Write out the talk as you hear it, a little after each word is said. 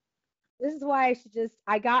This is why I should just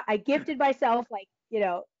I gifted myself like,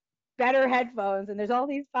 better headphones, and there's all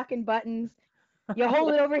these fucking buttons. You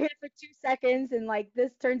hold it over here for 2 seconds and like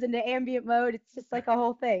this turns into ambient mode. It's just like a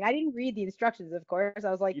whole thing. I didn't read the instructions, of course.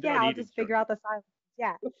 I was like, You yeah, don't I'll need just figure out instructions. the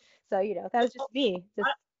silence. Yeah. So, that was just me. Just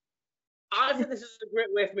I think this is a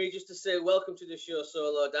great way for me just to say welcome to the show,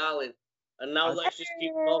 Solo, darling. And now let's just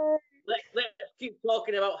keep talking. Let's keep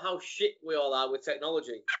talking about how shit we all are with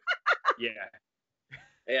technology. Yeah.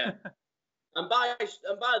 Yeah. And by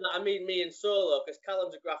that I mean me and Solo, because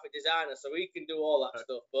Callum's a graphic designer, so he can do all that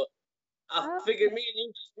stuff. But I figured me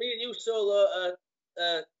and you, Solo,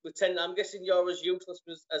 with I'm guessing you're as useless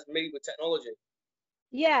as me with technology.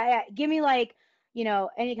 yeah. Give me like,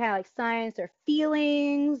 any kind of like science or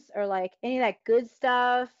feelings or like any of that good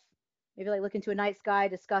stuff. Maybe like look into a night sky,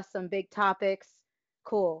 discuss some big topics.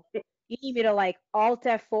 Cool. You need me to like Alt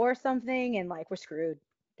F4 something and like we're screwed.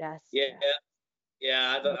 Yes.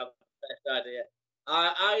 Yeah, I don't have the best idea.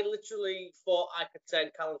 I literally thought I could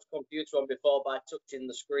turn Callum's computer on before by touching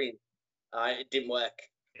the screen. It didn't work.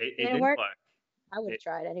 It didn't work. I would have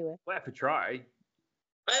tried anyway. Worth a try.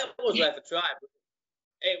 I was worth a try, but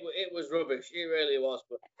it was rubbish. It really was.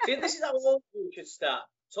 But see, this is how we should start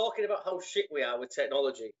talking about how shit we are with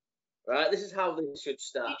technology. Right? This is how this should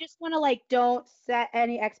start. You just want to like don't set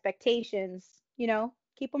any expectations.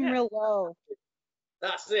 Keep them real low.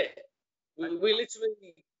 That's it. We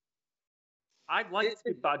literally. I'd like to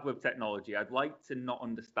be bad with technology. I'd like to not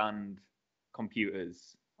understand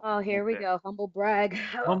computers. Oh, here we go. Humble brag.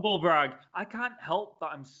 Humble brag. I can't help that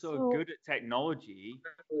I'm so good at technology.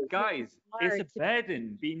 Guys, it's a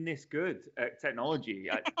burden being this good at technology.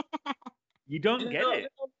 You don't get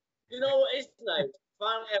it. You know what is nice?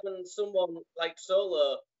 Finally having someone like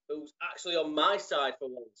Solo who's actually on my side for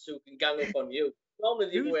once, who can gang up on you. Normally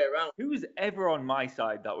the other way around. Who's ever on my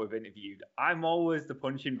side that we've interviewed? I'm always the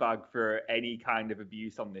punching bag for any kind of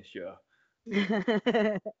abuse on this show.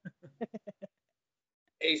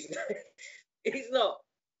 He's not,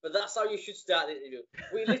 but that's how you should start the interview.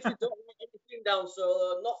 We literally don't write anything down,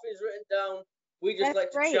 Solo. Nothing's written down. We just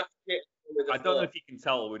like to chat shit. I don't know if you can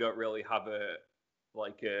tell, we don't really have a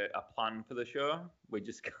plan for the show. We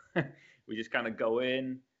just kind of go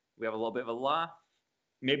in. We have a little bit of a laugh.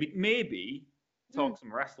 Maybe talk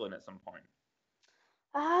some wrestling at some point.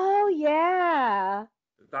 Oh yeah.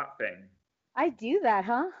 That thing. I do that,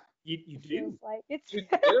 huh? You do. You do.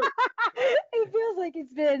 It feels like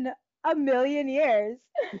it's been a million years.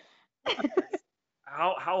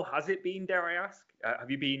 How has it been, dare I ask?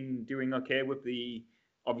 Have you been doing okay with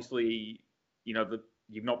obviously,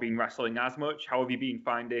 you've not been wrestling as much. How have you been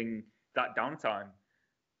finding that downtime?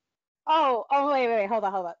 Oh, wait, hold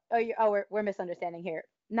on. We're misunderstanding here.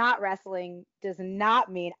 Not wrestling does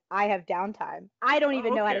not mean I have downtime. I don't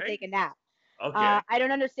even know how to take a nap. Okay. I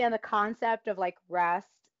don't understand the concept of like rest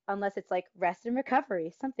unless it's like rest and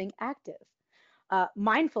recovery, something active.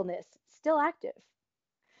 Mindfulness, still active.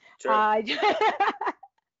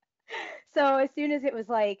 So as soon as it was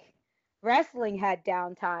like wrestling had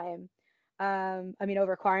downtime,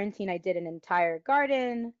 over quarantine, I did an entire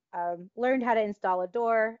garden, learned how to install a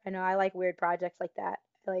door. I know I like weird projects like that.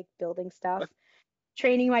 I like building stuff,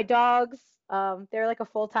 training my dogs. They're like a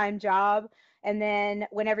full-time job. And then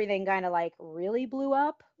when everything kind of like really blew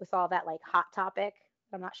up with all that like hot topic,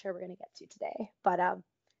 I'm not sure we're going to get to today, but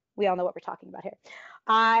we all know what we're talking about here.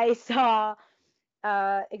 I saw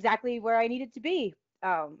exactly where I needed to be,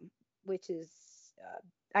 which is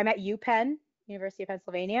I'm at UPenn, University of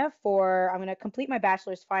Pennsylvania, I'm going to complete my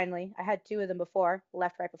bachelor's finally. I had 2 of them before,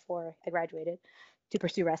 left right before I graduated to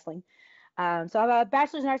pursue wrestling. So I have a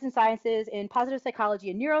bachelor's in arts and sciences in positive psychology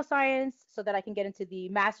and neuroscience so that I can get into the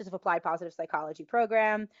master's of applied positive psychology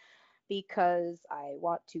program because I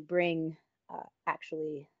want to bring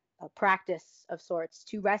actually a practice of sorts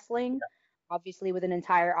to wrestling, obviously with an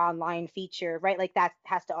entire online feature, right? Like that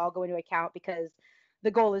has to all go into account because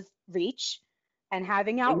the goal is reach, and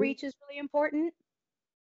having outreach is really important.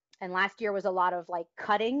 And last year was a lot of like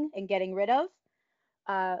cutting and getting rid of.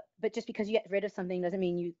 But just because you get rid of something doesn't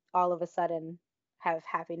mean you all of a sudden have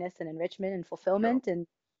happiness and enrichment and fulfillment and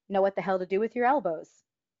know what the hell to do with your elbows.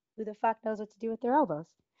 Who the fuck knows what to do with their elbows?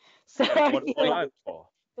 So what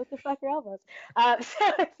the fuck are elbows? So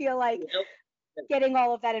I feel like getting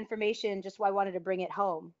all of that information, just why I wanted to bring it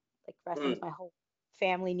home. Like wrestling's my whole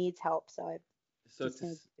family needs help, so to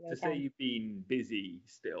say you've been busy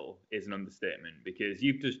still is an understatement because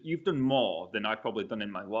you've done more than I've probably done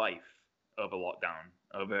in my life over lockdown,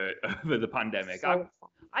 over the pandemic.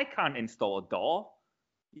 I can't install a door.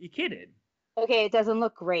 Are you kidding? Okay, it doesn't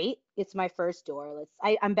look great. It's my first door.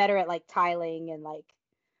 I'm better at like tiling and like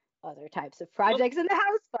other types of projects in the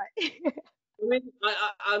house, but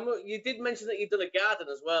I mean, you did mention that you've done a garden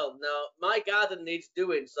as well. Now, my garden needs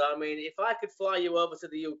doing. So, I mean, if I could fly you over to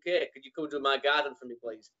the UK, could you come do my garden for me,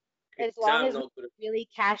 please? As long as we really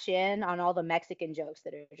cash in on all the Mexican jokes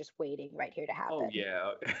that are just waiting right here to happen. Oh,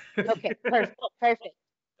 yeah. Okay, perfect. Perfect.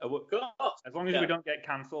 As long as we don't get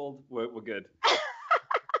cancelled, we're good.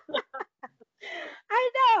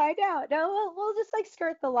 I know. No, we'll just like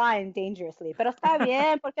skirt the line dangerously. Pero está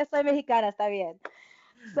bien, porque soy mexicana, está bien.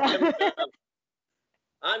 So.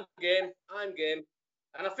 I'm game.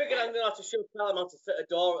 And I figured I'm going to have to show Callum how to fit a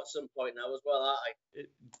door at some point now as well, aren't I?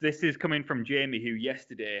 This is coming from Jamie, who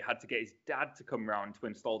yesterday had to get his dad to come round to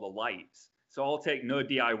install the lights. So I'll take no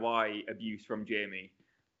DIY abuse from Jamie.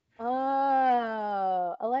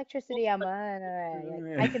 Oh, electricity, I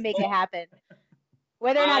can make it happen.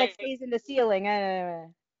 Whether or not it stays in the ceiling.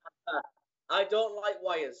 I don't like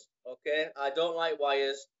wires, okay? I don't like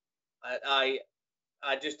wires.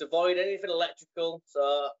 I just avoid anything electrical.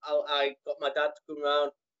 So I got my dad to come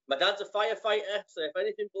around. My dad's a firefighter, so if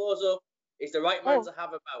anything blows up, he's the right man to have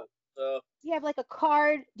about. So do you have like a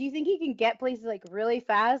card? Do you think he can get places like really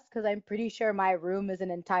fast? Because I'm pretty sure my room is an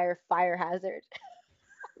entire fire hazard.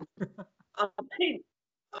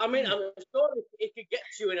 I mean, I'm sure it could get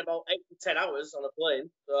you in about 8 to 10 hours on a plane.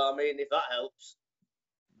 So, I mean, if that helps.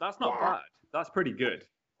 That's not bad. That's pretty good.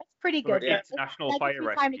 That's pretty good. Yeah. International fire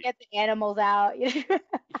rescue. Time to get the animals out.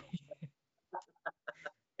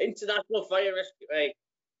 International fire rescue. Hey,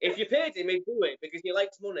 if you paid him, he'd do it because he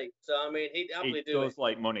likes money. So, I mean, he'd happily do it. He does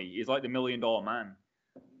like money. He's like the $1 million man.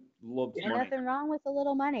 Loves money. Nothing wrong with a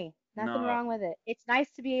little money. Nothing wrong with it. It's nice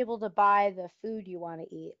to be able to buy the food you want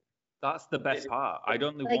to eat. That's the best part. I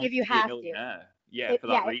don't want to be a millionaire. Yeah, for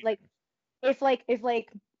that reason. If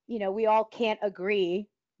we all can't agree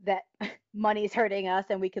that money's hurting us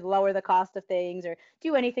and we could lower the cost of things or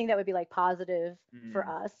do anything that would be like positive for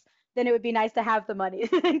us, then it would be nice to have the money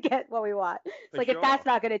and get what we want. It's like, if that's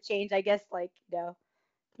not going to change, I guess, you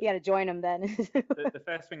got to join them then. the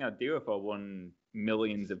first thing I'd do if I won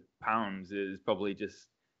millions of pounds is probably just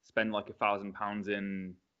spend like £1,000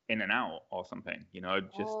 in In-N-Out or something,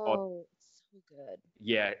 just. Oh, it's so good.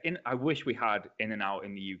 Yeah, I wish we had In-N-Out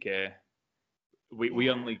in the UK.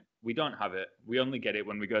 We don't have it. We only get it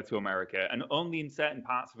when we go to America, and only in certain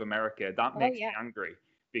parts of America. That makes me angry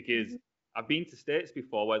because I've been to States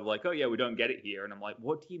before where they're like, oh yeah, we don't get it here, and I'm like,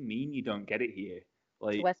 what do you mean you don't get it here?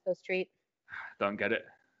 Like it's West Coast treat. Don't get it.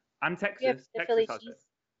 And Texas. Texas Philly has cheese. It.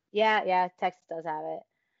 Yeah, Texas does have it.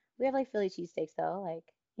 We have like Philly cheesesteaks though,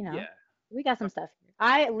 Yeah. We got some stuff here.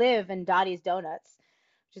 I live in Dottie's Donuts,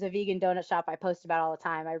 which is a vegan donut shop I post about all the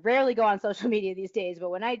time. I rarely go on social media these days, but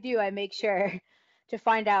when I do, I make sure to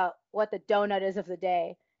find out what the donut is of the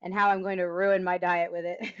day and how I'm going to ruin my diet with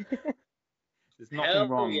it. There's nothing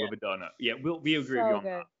wrong with a donut. Yeah, we agree on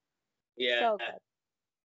that. Yeah. So good.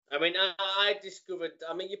 I mean, I discovered,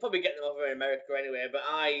 you probably get them over in America anyway, but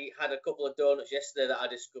I had a couple of donuts yesterday that I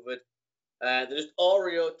discovered. They're just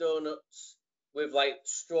Oreo donuts with like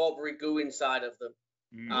strawberry goo inside of them.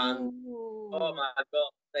 And oh my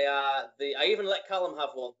God, they are I even let Callum have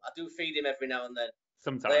one. I do feed him every now and then.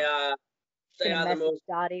 Sometimes. They are the most.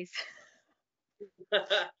 Dotties.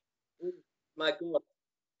 My God.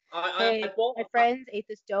 My friends ate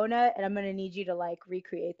this donut, and I'm gonna need you to like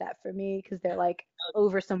recreate that for me because they're like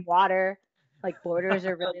over some water. Like borders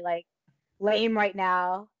are really like lame right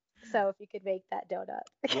now. So if you could make that donut.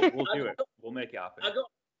 We'll do it. We'll make it happen.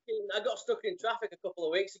 I got stuck in traffic a couple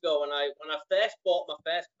of weeks ago when I first bought my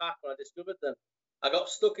first pack when I discovered them. I got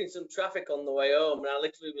stuck in some traffic on the way home, and I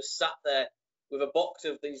literally was sat there with a box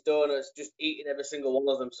of these donuts, just eating every single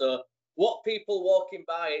one of them. So what people walking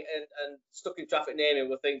by and stuck in traffic near me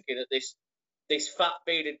were thinking that this fat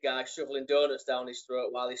bearded guy shoveling donuts down his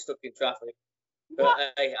throat while he's stuck in traffic. But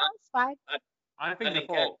hey, that's fine. I think they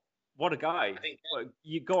thought, what a guy.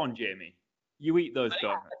 You go on, Jamie. You eat those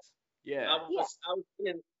donuts. Yeah.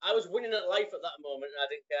 I was winning at life at that moment, and I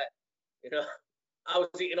didn't care. I was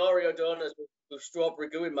eating Oreo donuts with strawberry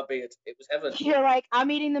goo in my beard. It was heaven. You're like, I'm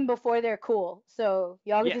eating them before they're cool. So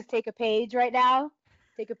y'all can just take a page right now,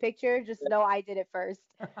 take a picture. Just know I did it first.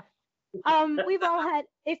 We've all had,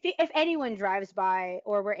 if anyone drives by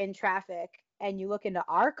or we're in traffic and you look into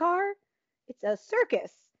our car, it's a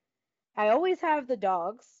circus. I always have the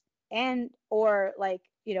dogs or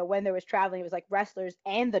when there was traveling, it was like wrestlers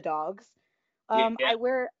and the dogs. I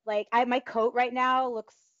wear my coat right now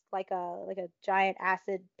looks like a giant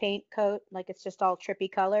acid paint coat. Like it's just all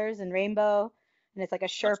trippy colors and rainbow, and it's like a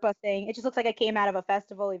Sherpa thing. It just looks like I came out of a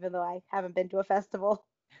festival, even though I haven't been to a festival.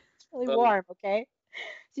 It's really warm, okay?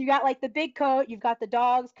 So you got like the big coat, you've got the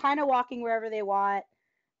dogs kind of walking wherever they want,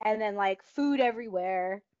 and then like food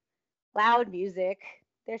everywhere. loud music.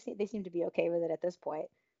 They seem to be okay with it at this point.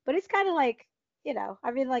 But it's kind of like,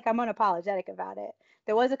 I mean, like I'm unapologetic about it.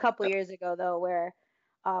 There was a couple years ago though where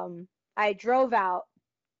I drove out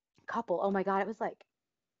oh my God, it was like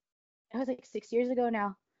 6 years ago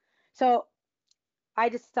now. So I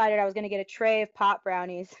decided I was gonna get a tray of pot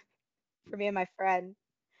brownies for me and my friend.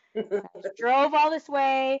 I just drove all this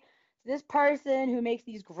way to this person who makes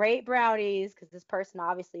these great brownies because this person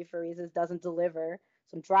obviously for reasons doesn't deliver.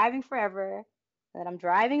 So I'm driving forever, and then I'm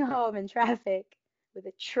driving home in traffic with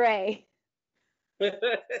a tray. And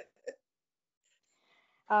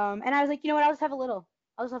I was like, you know what? I'll just have a little.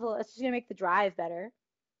 It's just gonna make the drive better.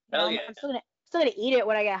 Hell yeah. I'm still gonna eat it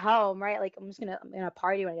when I get home, right? Like I'm gonna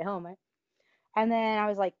party when I get home, right? And then I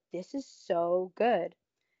was like, this is so good.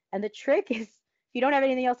 And the trick is, if you don't have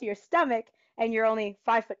anything else in your stomach and you're only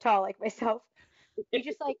 5 foot tall like myself, you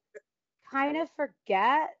just like kind of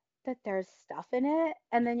forget that there's stuff in it.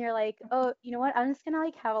 And then you're like, oh, you know what? I'm just gonna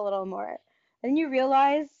like have a little more. And you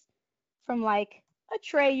realize from like a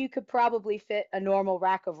tray you could probably fit a normal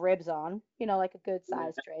rack of ribs on, like a good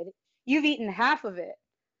sized tray. You've eaten half of it.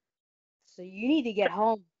 So you need to get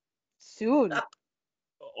home soon.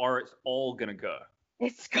 Or it's all gonna go.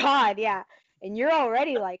 It's gone, yeah. And you're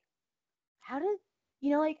already like, how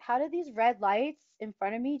did these red lights in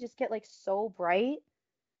front of me just get like so bright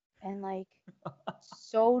and like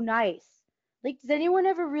so nice? Like, does anyone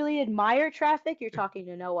ever really admire traffic? You're talking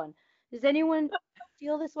to no one. Does anyone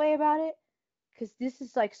feel this way about it? Because this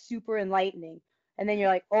is like super enlightening. And then you're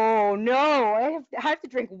like, oh no, I have to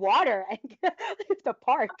drink water and have to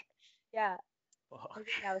park. Yeah. I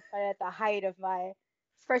think I was kind of at the height of my.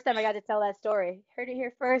 It's the first time I got to tell that story. Heard it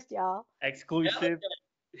here first, y'all. Exclusive.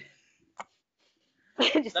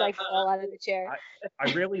 Just like fall out of the chair.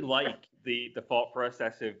 I really like the thought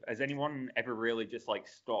process of, has anyone ever really just like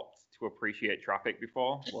stopped to appreciate traffic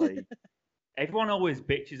before? Like everyone always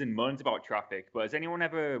bitches and moans about traffic, but has anyone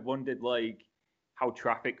ever wondered like how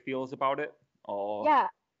traffic feels about it? Or yeah.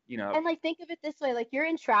 And like think of it this way, like you're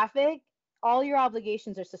in traffic, all your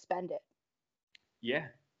obligations are suspended. Yeah.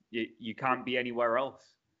 You can't be anywhere else.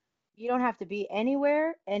 You don't have to be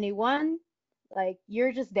anywhere, anyone. Like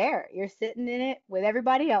you're just there. You're sitting in it with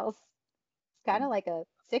everybody else. It's kind of like a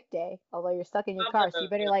sick day, although you're stuck in your car, so you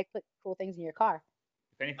better like put cool things in your car.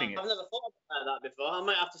 If anything, I've never thought about that before. I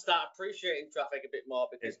might have to start appreciating traffic a bit more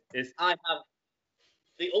because I have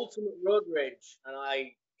the ultimate road rage and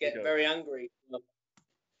I get very angry.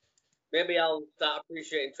 Maybe I'll start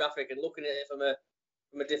appreciating traffic and looking at it from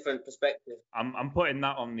a different perspective. I'm putting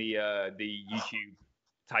that on the YouTube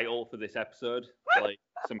title for this episode, like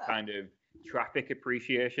some kind of traffic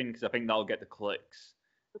appreciation, because I think that'll get the clicks.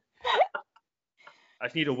 I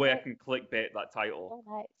just need a way I can clickbait that title.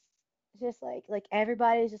 So nice. It's just like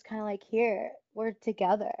everybody's just kind of like, here, we're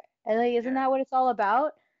together, and like, isn't that what it's all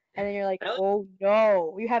about? And then you're like, oh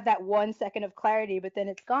no, you have that 1 second of clarity, but then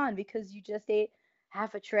it's gone because you just ate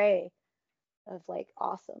half a tray of like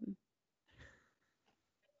awesome.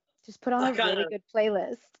 Just put on a really good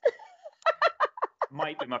playlist.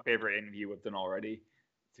 Might be my favorite interview we've done already,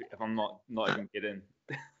 if I'm not even kidding.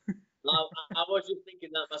 I was just thinking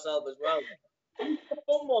that myself as well.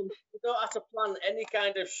 Fun one. You don't have to plan any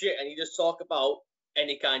kind of shit, and you just talk about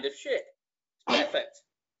any kind of shit. Perfect.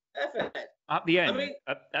 At the end,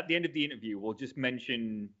 at the end of the interview, we'll just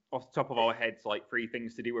mention off the top of our heads like 3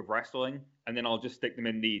 things to do with wrestling, and then I'll just stick them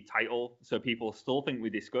in the title so people still think we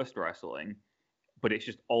discussed wrestling, but it's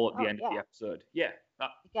just all at the end of the episode. Yeah.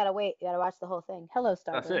 You gotta wait. You gotta watch the whole thing. Hello,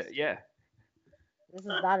 Starburst. That's it. Yeah. This is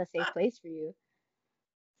not a safe place for you.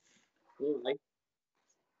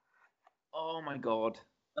 Oh my God.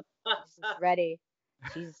 She's ready.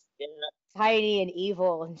 She's tiny and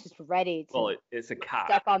evil and just ready to. Well, it's a cat.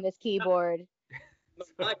 Step on this keyboard.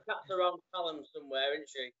 My cat's around Callum somewhere, isn't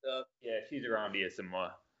she? So. Yeah, she's around here somewhere.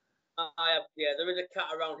 There is a cat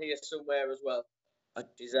around here somewhere as well.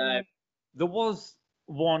 She's There was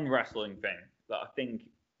one wrestling thing that I think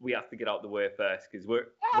we have to get out the way first because we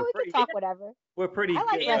can talk whatever. We're pretty I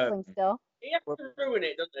like good. Wrestling still. He has to ruin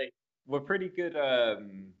it, doesn't he? We're pretty good.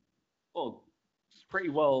 Pretty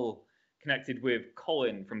well connected with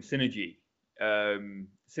Colin from Synergy,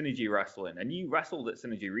 Synergy Wrestling, and you wrestled at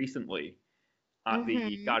Synergy recently at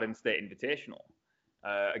the Garden State Invitational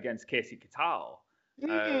against Casey Catal,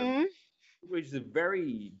 which is a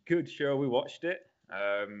very good show. We watched it.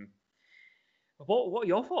 What are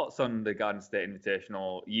your thoughts on the Garden State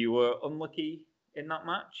Invitational? You were unlucky in that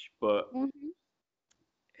match, but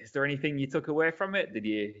is there anything you took away from it? Do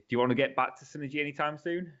you want to get back to Synergy anytime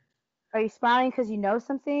soon? Are you smiling because you know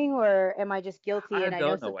something, or am I just guilty and I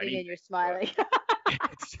know something anything, and you're smiling?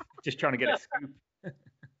 Just trying to get a scoop.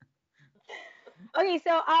 Okay,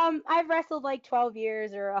 so I've wrestled like 12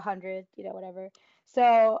 years or 100, whatever.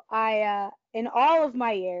 So in all of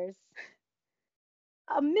my years,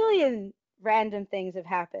 a million random things have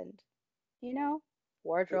happened. You know,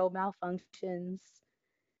 wardrobe malfunctions.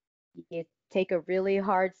 You take a really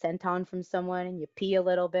hard senton from someone and you pee a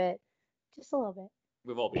little bit, just a little bit.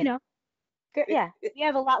 We've all You been. know, yeah, we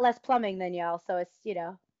have a lot less plumbing than y'all, so it's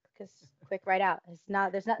because quick right out.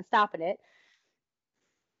 There's nothing stopping it.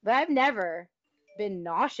 But I've never been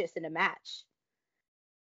nauseous in a match.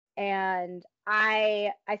 And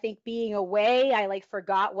I think being away, I like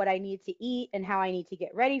forgot what I need to eat and how I need to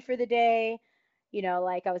get ready for the day.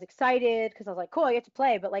 Like I was excited because I was like, cool, I get to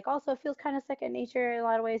play, but like also it feels kind of second nature in a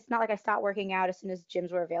lot of ways. It's not like I stopped working out as soon as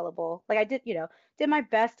gyms were available. Like I did my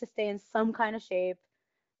best to stay in some kind of shape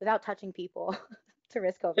without touching people to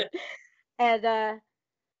risk COVID. And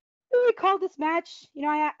we called this match.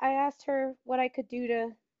 I asked her what I could do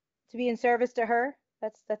to be in service to her.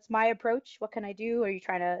 That's my approach. What can I do? Are you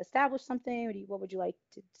trying to establish something? What would you like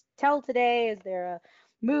to tell today? Is there a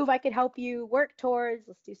move I could help you work towards?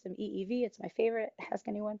 Let's do some EEV. It's my favorite. Ask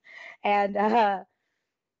anyone. And I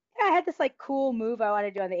had this like cool move I want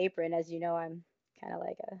to do on the apron. As you know, I'm kind of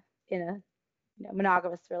like in a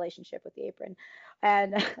monogamous relationship with the apron,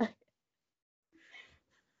 and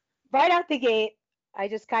right out the gate, I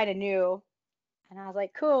just kind of knew. And I was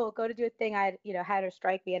like, cool, go to do a thing. I, had her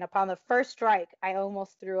strike me. And upon the first strike, I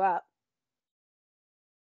almost threw up.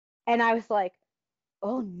 And I was like,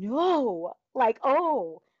 oh no. Like,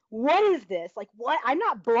 oh, what is this? Like, what? I'm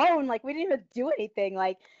not blown. Like, we didn't even do anything.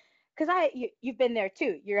 Like, because you've been there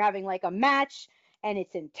too. You're having like a match and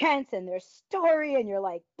it's intense and there's story and you're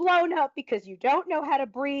like blown up because you don't know how to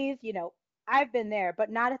breathe. I've been there,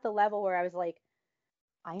 but not at the level where I was like,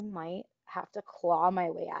 I might have to claw my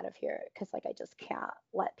way out of here because like I just can't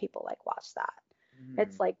let people like watch that.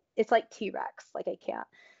 It's like T-Rex, like I can't.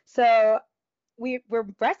 So we're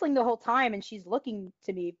wrestling the whole time and she's looking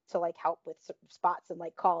to me to like help with spots and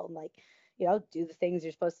like call and like do the things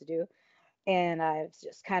you're supposed to do. And I was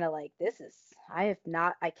just kind of like, I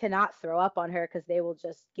cannot throw up on her because they will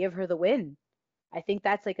just give her the win. I think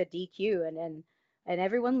that's like a DQ and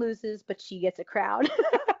everyone loses, but she gets a crown.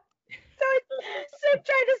 So I'm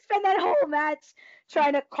trying to spend that whole match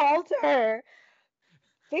trying to call to her,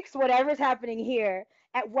 fix whatever's happening here.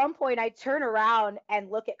 At one point, I turn around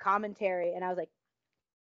and look at commentary, and I was like,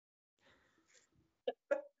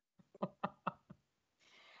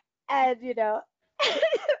 and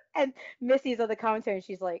and Missy's on the commentary, and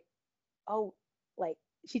she's like, oh, like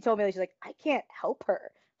she told me, she's like, I can't help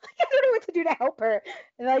her. I don't know what to do to help her.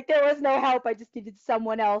 And like there was no help. I just needed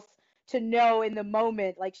someone else to know in the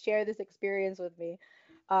moment, like share this experience with me.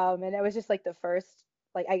 And it was just like the first,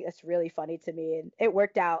 like it's really funny to me, and it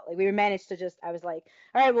worked out. Like we managed to just, I was like,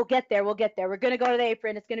 all right, we'll get there. We're gonna go to the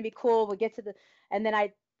apron. It's gonna be cool. We'll get to the, and then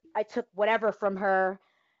I took whatever from her,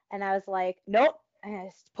 and I was like, nope. And I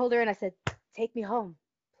just pulled her and I said, take me home,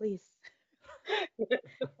 please.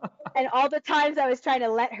 And all the times I was trying to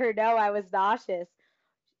let her know I was nauseous,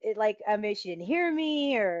 it like maybe she didn't hear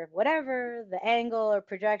me or whatever, the angle or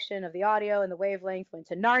projection of the audio and the wavelength went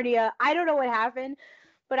to Narnia. I don't know what happened,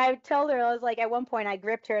 but I told her, I was like, at one point I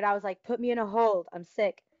gripped her and I was like, put me in a hold, I'm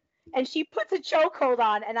sick. And she puts a chokehold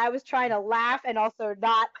on and I was trying to laugh and also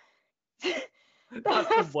not. That's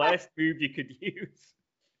the worst move you could use.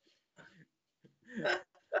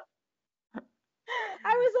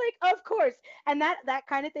 I was like, of course. And that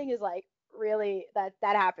kind of thing is like really that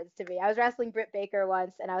happens to me. I was wrestling Britt Baker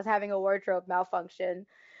once and I was having a wardrobe malfunction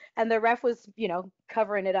and the ref was,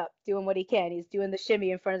 covering it up, doing what he can. He's doing the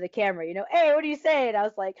shimmy in front of the camera, hey, what are you saying? I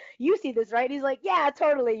was like, you see this, right? And he's like, yeah,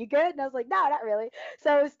 totally. You good? And I was like, no, not really.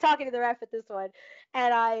 So I was talking to the ref at this one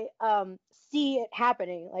and I see it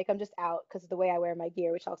happening. Like I'm just out because of the way I wear my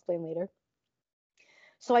gear, which I'll explain later.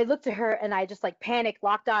 So I looked at her and I just like panicked,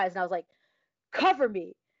 locked eyes, and I was like, cover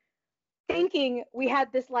me, thinking we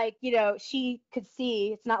had this like, she could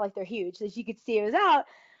see, it's not like they're huge, so she could see it was out,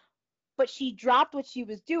 but she dropped what she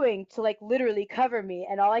was doing to like literally cover me,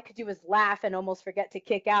 and all I could do was laugh and almost forget to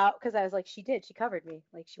kick out because I was like, she covered me,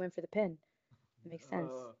 like she went for the pin. It makes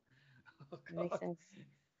sense. It makes sense.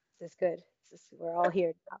 This is good. We're all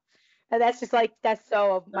here now. And that's just like, that's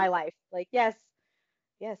so of my life. Like, yes,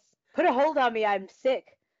 put a hold on me, I'm sick.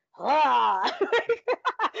 Ah.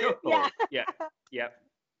 Yeah.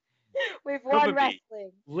 We've won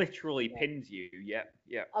wrestling. Literally pins you. Yeah.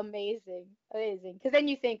 Amazing. Because then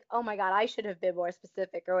you think, oh my God, I should have been more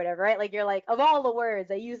specific or whatever, right? Like you're like, of all the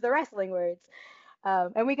words, I use the wrestling words.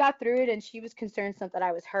 And we got through it, and she was concerned that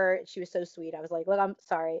I was hurt. She was so sweet. I was like, look, I'm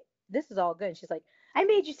sorry. This is all good. And she's like, I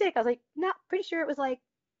made you sick. I was like, no, pretty sure it was like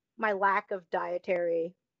my lack of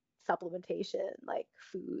dietary supplementation, like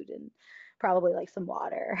food and probably like some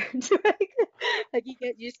water. Like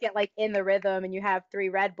you just get like in the rhythm and you have 3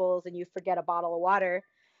 Red Bulls and you forget a bottle of water,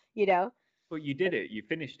 you know. But you did it. You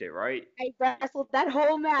finished it, right? I wrestled that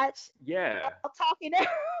whole match Yeah. while talking.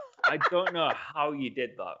 I don't know how you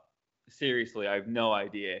did that. Seriously, I have no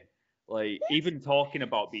idea. Like, even talking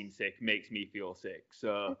about being sick makes me feel sick.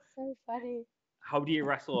 So, It's so funny. how do you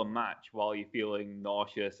wrestle a match while you're feeling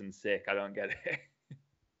nauseous and sick? I don't get it.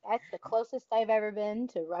 That's the closest I've ever been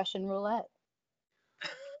to Russian roulette.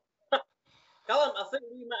 Callum, I think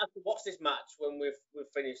we might have to watch this match when we've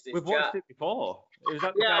finished this. We've watched it before. Is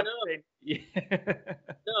that yeah, I know. Yeah.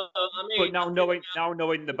 No, I mean. But now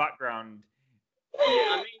knowing the background. Yeah,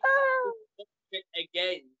 I mean, watch it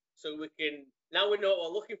again so we can. Now we know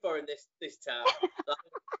what we're looking for in this time. So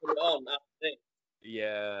put it on after this.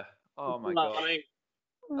 Yeah. Oh my god. I mean,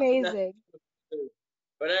 amazing.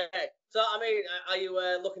 But so I mean, are you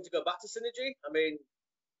looking to go back to Synergy? I mean,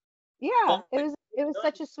 yeah, it was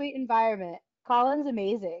such a sweet environment. Colin's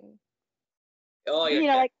amazing. Oh yeah. You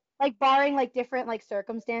know, like barring like different like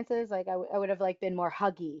circumstances, like I would have like been more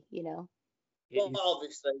huggy, you know. Well,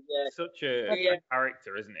 obviously, yeah. Such a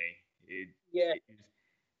character, isn't he? Yeah.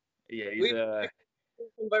 He's We've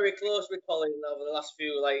been very close with Colin over the last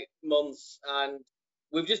few like months, and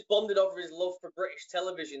we've just bonded over his love for British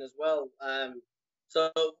television as well.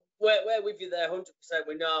 So we're with you there, 100%.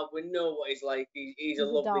 We know what he's like. He's a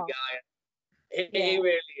lovely guy. He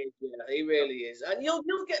really is, yeah. He really is, and you'll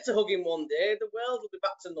get to hug him one day. The world will be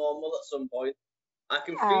back to normal at some point. I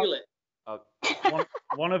can feel it.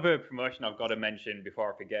 One other promotion I've got to mention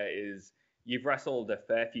before I forget is you've wrestled a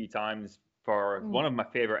fair few times for one of my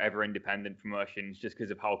favorite ever independent promotions, just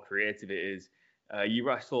because of how creative it is. You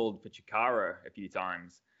wrestled for Chikara a few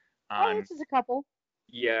times. And, just a couple.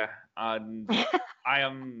 Yeah, and I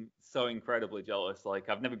am so incredibly jealous. Like,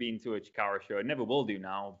 I've never been to a Chikara show. I never will do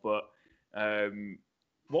now, but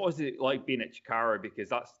what was it like being at Chikara? Because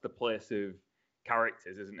that's the place of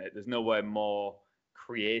characters, isn't it? There's nowhere more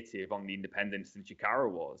creative on the independents than Chikara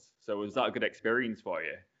was. So was that a good experience for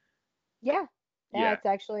you? Yeah, it's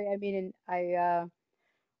actually. I mean,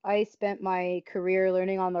 I spent my career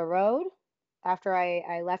learning on the road after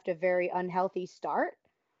I left a very unhealthy start.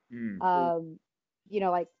 You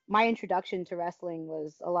know, like my introduction to wrestling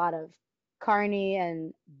was a lot of Carney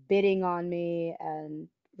and bidding on me and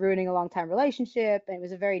ruining a long time relationship, and it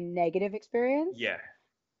was a very negative experience.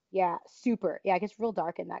 Yeah, super. Yeah, it gets real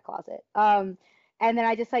dark in that closet. And then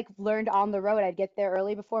I just like learned on the road. I'd get there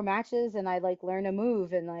early before matches and I'd like learn a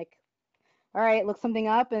move and like, all right, look something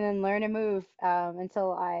up and then learn a move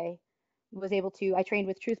until I was able to. I trained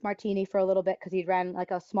with Truth Martini for a little bit because he'd ran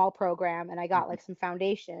like a small program and I got like some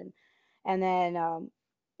foundation. And then,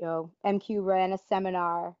 you know, MQ ran a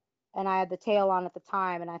seminar and I had the tail on at the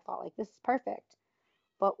time and I thought like, this is perfect.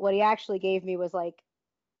 But what he actually gave me was like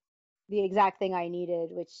the exact thing I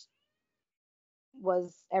needed, which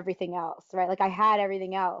was everything else, right? Like I had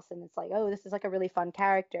everything else and it's like, oh, this is like a really fun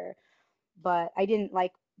character, but I didn't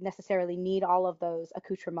like necessarily need all of those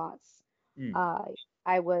accoutrements.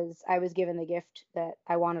 I was given the gift that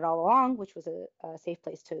I wanted all along, which was a safe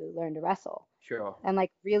place to learn to wrestle. Sure. And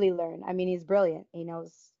like really learn. I mean, he's brilliant. He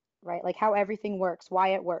knows, right? Like how everything works, why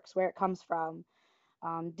it works, where it comes from,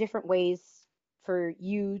 different ways for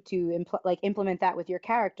you to implement that with your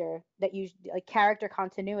character, that you like character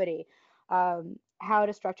continuity, how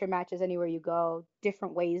to structure matches anywhere you go,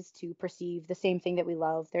 different ways to perceive the same thing that we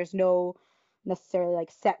love. There's no necessarily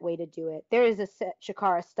like set way to do it. There is a set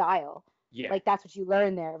Chikara style. Yeah. Like that's what you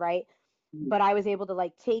learn there, right? But I was able to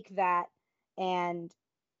like take that, and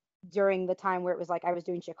during the time where it was like I was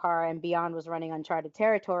doing Chikara and Beyond was running uncharted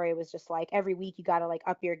territory, it was just like every week you got to like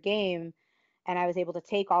up your game. And I was able to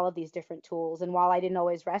take all of these different tools. And while I didn't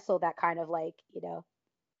always wrestle that kind of like, you know,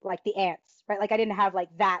 like the ants, right? Like I didn't have like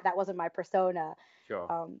that wasn't my persona.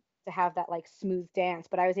 Sure. To have that like smooth dance,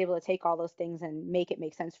 but I was able to take all those things and make it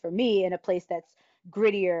make sense for me in a place that's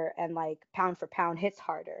grittier and like pound for pound hits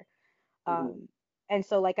harder. And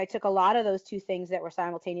so like I took a lot of those two things that were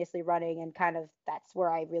simultaneously running, and kind of that's where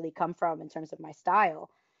I really come from in terms of my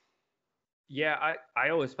style. Yeah, I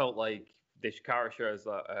always felt like the Chikara shows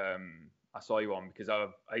that I saw you on, because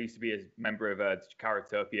I used to be a member of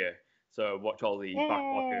Chikaratopia, so watch all the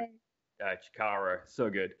backlog of Chikara, so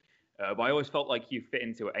good. But I always felt like you fit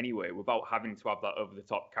into it anyway, without having to have that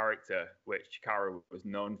over-the-top character, which Chikara was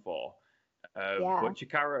known for. But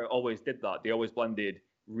Chikara always did that. They always blended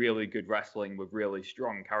really good wrestling with really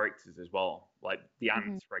strong characters as well. Like the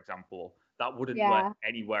Ants, for example, that wouldn't work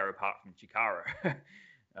anywhere apart from Chikara.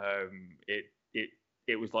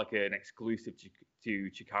 It was like an exclusive to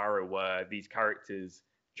Chikara where these characters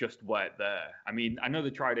just weren't there. I mean, I know they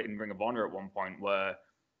tried it in Ring of Honor at one point where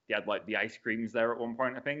they had like the ice creams there at one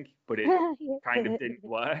point, I think, but it kind of didn't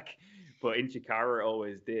work. But in Chikara, it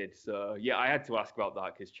always did. So yeah, I had to ask about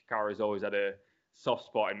that because Chikara's always had a soft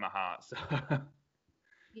spot in my heart. So.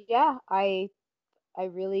 Yeah, I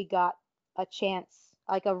really got a chance,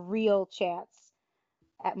 like a real chance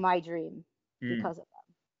at my dream because of them.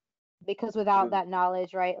 Because without that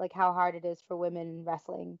knowledge, right, like how hard it is for women in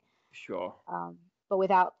wrestling. Sure. But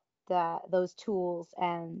without those tools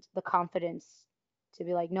and the confidence to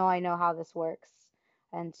be like, no, I know how this works,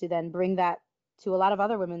 and to then bring that to a lot of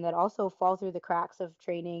other women that also fall through the cracks of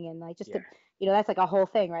training and like just that's like a whole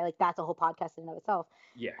thing, right? Like that's a whole podcast in and of itself.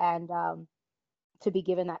 Yeah. And to be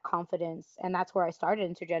given that confidence, and that's where I started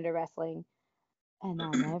intergender wrestling, and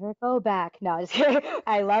I'll never go back. No, just kidding.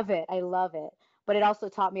 I love it. But it also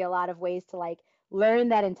taught me a lot of ways to like learn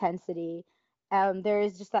that intensity. There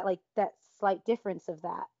is just that slight difference of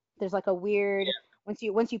that. There's like a weird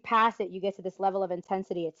once you pass it, you get to this level of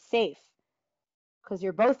intensity. It's safe because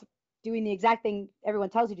you're both doing the exact thing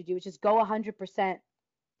everyone tells you to do, which is go 100%,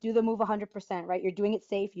 do the move 100%, right? You're doing it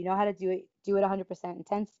safe. You know how to do it. Do it 100%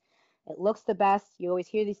 intense. It looks the best. You always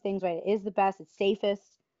hear these things, right? It is the best. It's safest.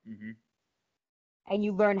 Mm-hmm. And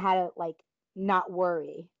you learn how to like not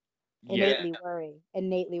worry, innately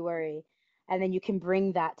worry. And then you can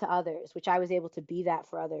bring that to others, which I was able to be that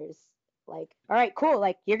for others. Like, all right, cool.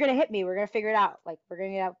 Like, you're going to hit me. We're going to figure it out. Like, we're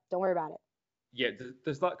going to get out. Don't worry about it. Yeah.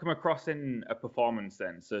 Does that come across in a performance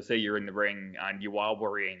then? So say you're in the ring and you are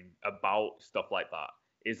worrying about stuff like that.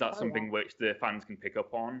 Is that something which the fans can pick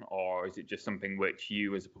up on, or is it just something which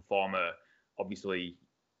you as a performer, obviously,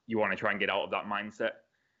 you want to try and get out of that mindset?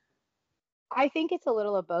 I think it's a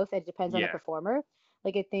little of both. It depends on the performer.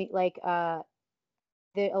 Like I think like a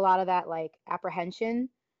lot of that like apprehension,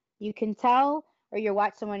 you can tell, or you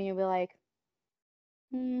watch someone and you'll be like,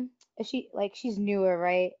 is she like she's newer,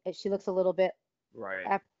 right? She looks a little bit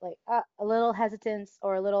a little hesitance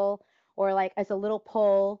or a little or like it's a little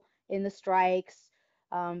pull in the strikes,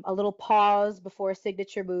 a little pause before a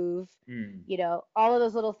signature move. You know, all of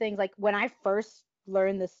those little things. Like when I first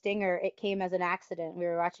learned the stinger, it came as an accident. We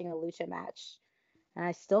were watching a lucha match, and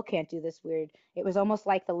I still can't do this weird. It was almost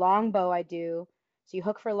like the longbow I do. So you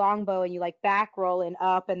hook for longbow and you like back roll and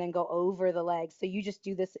up and then go over the legs. So you just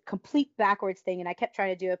do this complete backwards thing. And I kept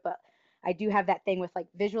trying to do it, but I do have that thing with like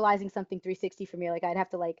visualizing something 360 for me. Like I'd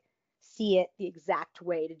have to like see it the exact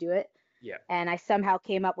way to do it. Yeah. And I somehow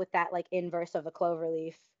came up with that like inverse of a clover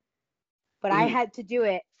leaf. But I had to do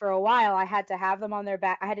it for a while. I had to have them on their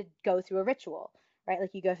back. I had to go through a ritual, right?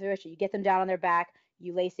 Like you go through a ritual. You get them down on their back,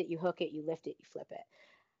 you lace it, you hook it, you lift it, you flip it.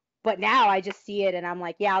 But now I just see it and I'm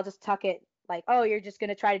like, yeah, I'll just tuck it. Like, oh, you're just going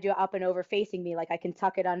to try to do it up and over facing me. Like I can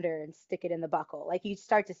tuck it under and stick it in the buckle. Like you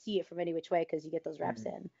start to see it from any which way because you get those reps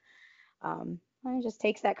in. And it just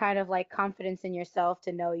takes that kind of like confidence in yourself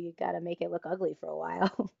to know you got to make it look ugly for a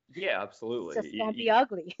while. Yeah, absolutely. Just don't be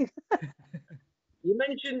ugly. You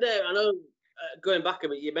mentioned, I know, going back a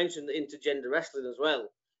bit, you mentioned the intergender wrestling as well.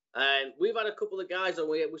 We've had a couple of guys on.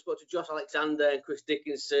 We spoke to Josh Alexander and Chris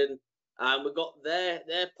Dickinson, and we got their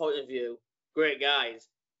point of view. Great guys.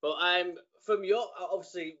 But from your,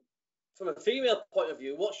 obviously, from a female point of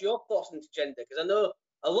view, what's your thoughts on intergender? Because I know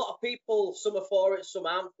a lot of people, some are for it, some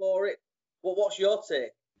aren't for it. What's your take?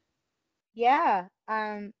 Yeah,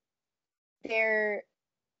 there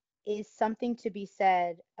is something to be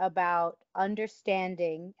said about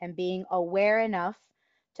understanding and being aware enough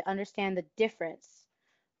to understand the difference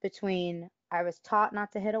between I was taught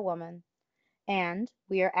not to hit a woman and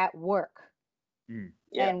we are at work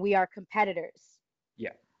and we are competitors.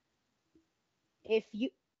 Yeah. If you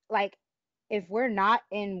like, if we're not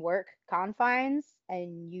in work confines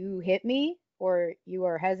and you hit me or you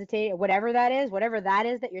are hesitating, whatever that is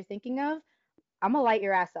that you're thinking of, I'm gonna light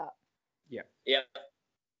your ass up. Yeah. Yeah.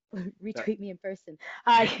 Retweet me in person.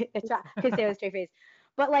 I could say with a straight face.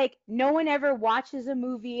 But like no one ever watches a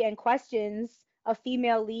movie and questions a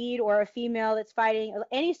female lead or a female that's fighting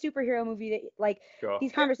any superhero movie that like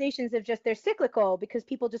these conversations of just they're cyclical because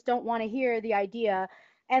people just don't want to hear the idea.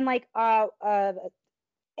 And like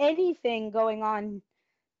anything going on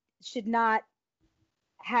should not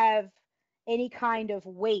have any kind of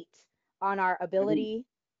weight on our ability,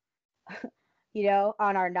 you know,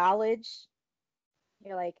 on our knowledge.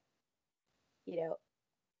 You're like, you know,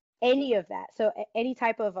 any of that. So any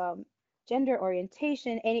type of gender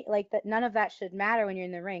orientation, any like that, none of that should matter when you're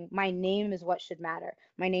in the ring. My name is what should matter.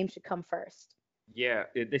 My name should come first. Yeah,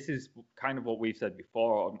 this is kind of what we've said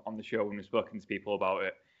before on the show when we've spoken to people about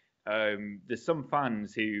it. There's some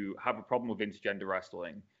fans who have a problem with intergender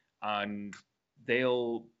wrestling, and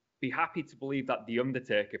they'll be happy to believe that The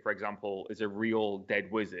Undertaker, for example, is a real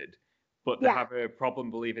dead wizard, but they Yeah. have a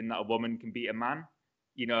problem believing that a woman can beat a man,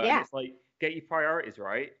 you know, and Yeah. it's like, get your priorities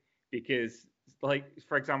right, because, like,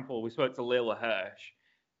 for example, we spoke to Layla Hirsch.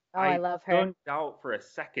 Oh, I love her. Don't doubt for a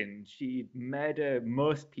second she'd murder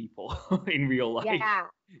most people in real life. Yeah.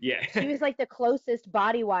 Yeah. She was like the closest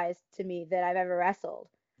body-wise to me that I've ever wrestled.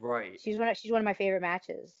 Right. She's one of my favorite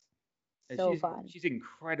matches. So fun. She's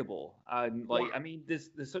incredible. And like, Yeah. I mean, there's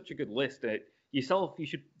such a good list that yourself, you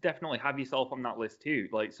should definitely have yourself on that list too.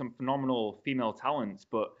 Like some phenomenal female talents,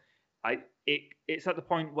 but it's at the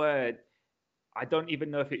point where I don't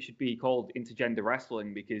even know if it should be called intergender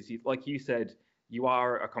wrestling, because like you said, you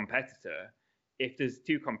are a competitor. If there's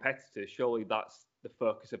two competitors, surely that's the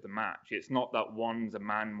focus of the match. It's not that one's a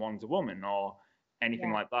man, one's a woman, or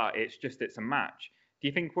anything like that. It's just it's a match. Do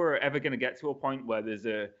you think we're ever going to get to a point where there's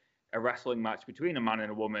a wrestling match between a man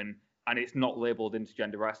and a woman and it's not labeled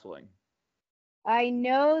intergender wrestling? I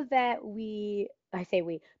know that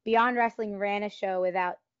Beyond Wrestling ran a show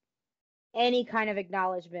without any kind of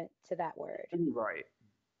acknowledgement to that word. Right.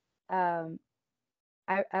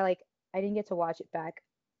 I didn't get to watch it back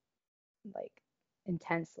like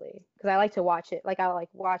intensely, because I like to watch it. Like I'll like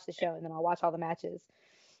watch the show and then I'll watch all the matches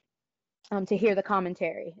to hear the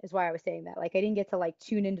commentary, is why I was saying that. Like I didn't get to like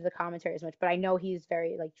tune into the commentary as much, but I know he's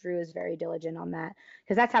very like Drew is very diligent on that,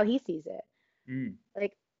 because that's how he sees it.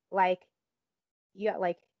 Like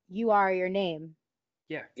you are your name.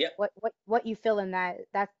 Yeah. Yep. What you fill in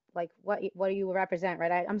that's like what do you represent,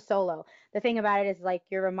 right? I'm Solo. The thing about it is like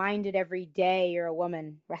you're reminded every day you're a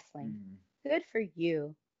woman wrestling. Good for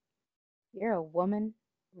you. You're a woman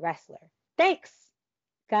wrestler. Thanks.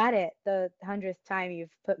 Got it. The 100th time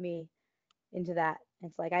you've put me into that.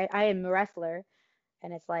 It's like I am a wrestler,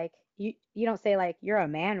 and it's like you don't say like you're a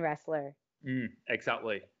man wrestler.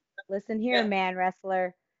 Exactly. Listen here, man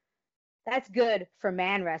wrestler. That's good for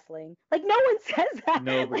man wrestling. Like no one says that.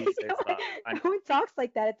 Nobody says that. No one talks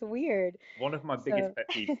like that. It's weird. One of my biggest pet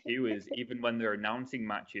peeves too is even when they're announcing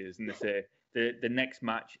matches and they say the next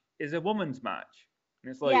match is a woman's match,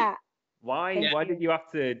 and it's like, why did you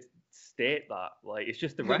have to state that? Like it's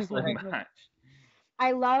just a wrestling match.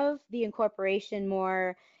 I love the incorporation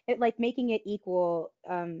more. It like making it equal.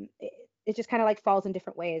 It just kind of like falls in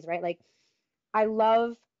different ways, right? Like I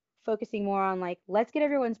love focusing more on like, let's get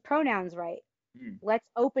everyone's pronouns right. Let's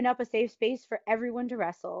open up a safe space for everyone to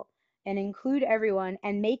wrestle and include everyone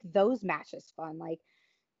and make those matches fun. Like,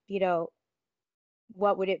 you know,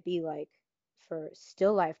 what would it be like for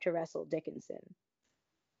Still Life to wrestle Dickinson?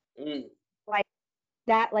 Like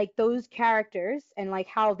that, like those characters and like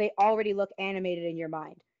how they already look animated in your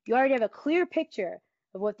mind. You already have a clear picture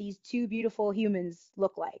of what these two beautiful humans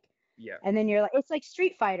look like. Yeah. And then you're like, it's like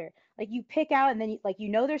Street Fighter. Like you pick out and then you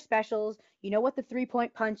know their specials, you know what the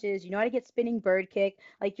 3-point punch is, you know how to get spinning bird kick.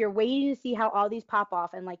 Like you're waiting to see how all these pop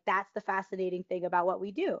off, and like that's the fascinating thing about what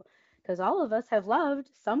we do. Because all of us have loved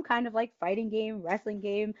some kind of like fighting game, wrestling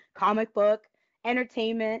game, comic book,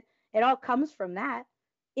 entertainment. It all comes from that.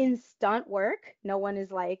 In stunt work, no one is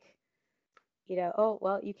like, oh,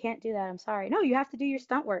 well, you can't do that. I'm sorry. No, you have to do your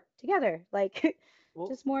stunt work together. Like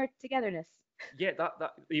just more togetherness. Yeah,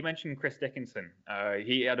 that you mentioned Chris Dickinson.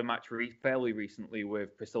 He had a match fairly recently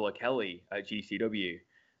with Priscilla Kelly at GCW,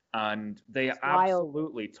 and they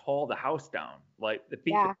absolutely tore the house down. Like they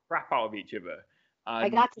beat the crap out of each other. And I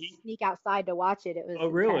got to sneak outside to watch it. It was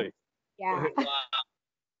intense. Really? Yeah.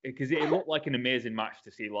 Because it looked like an amazing match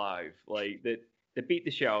to see live. Like they beat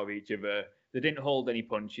the shit out of each other. They didn't hold any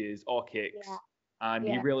punches or kicks, and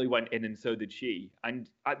he really went in, and so did she. And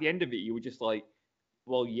at the end of it, you were just like,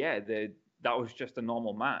 well, yeah, that was just a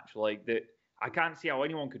normal match. Like that, I can't see how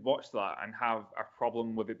anyone could watch that and have a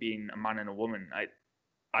problem with it being a man and a woman.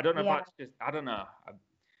 I don't know if that's just, I don't know.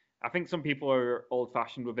 I think some people are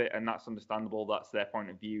old-fashioned with it, and that's understandable. That's their point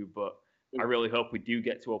of view. But I really hope we do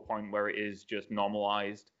get to a point where it is just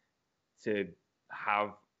normalized to have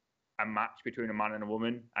a match between a man and a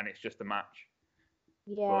woman, and it's just a match.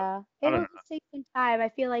 Yeah, it will take some time. I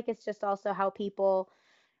feel like it's just also how people,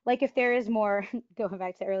 like if there is more, going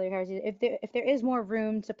back to earlier, if there is more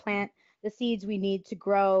room to plant the seeds we need to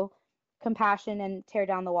grow compassion and tear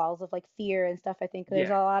down the walls of like fear and stuff. I think there's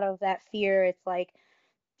a lot of that fear. It's like,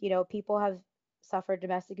 people have suffered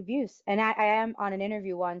domestic abuse. And I am on an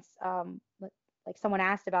interview once, like someone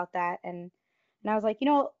asked about that, and I was like,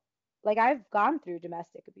 like I've gone through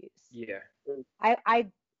domestic abuse. Yeah. I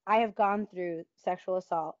have gone through sexual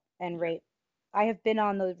assault and rape. I have been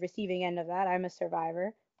on the receiving end of that. I'm a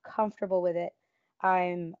survivor, comfortable with it.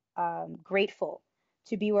 I'm grateful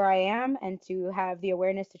to be where I am and to have the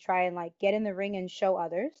awareness to try and like get in the ring and show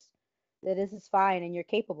others that this is fine and you're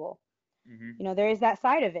capable. Mm-hmm. You know, there is that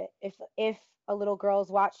side of it. If a little girl's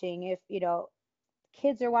watching, if, you know,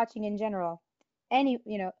 kids are watching in general,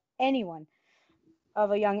 anyone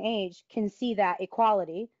of a young age can see that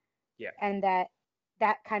equality, Yeah. and that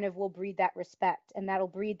kind of will breed that respect, and that'll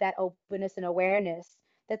breed that openness and awareness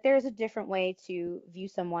that there's a different way to view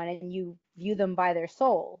someone, and you view them by their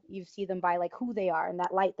soul. You see them by like who they are and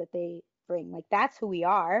that light that they bring. Like that's who we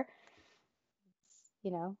are.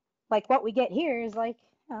 You know, like what we get here is like,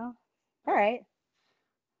 you know, all right.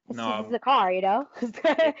 It's just No, the car, you know.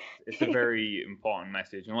 it's a very important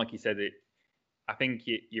message, and like you said, I think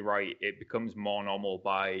you're right. It becomes more normal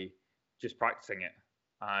by just practicing it,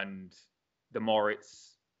 and the more it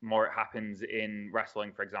happens in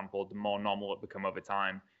wrestling, for example, the more normal it become over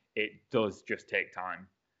time. It does just take time,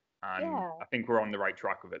 and Yeah. I think we're on the right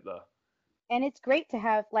track with it, though. And it's great to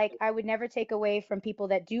have, like, I would never take away from people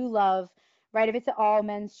that do love, right? If it's an all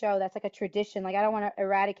men's show, that's like a tradition. Like, I don't want to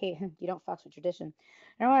eradicate, you don't fuck with tradition.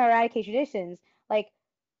 I don't want to eradicate traditions. Like,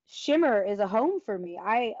 Shimmer is a home for me.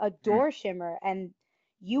 I Mm. adore Shimmer, and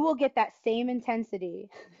you will get that same intensity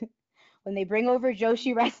when they bring over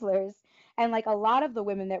Joshi wrestlers. And like a lot of the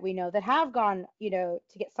women that we know that have gone, you know,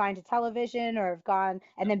 to get signed to television or have gone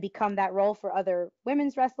and then become that role for other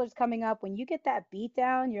women's wrestlers coming up, when you get that beat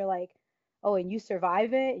down, you're like, oh, and you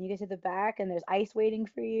survive it and you get to the back and there's ice waiting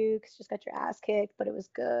for you because you just got your ass kicked, but it was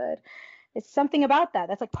good. It's something about that.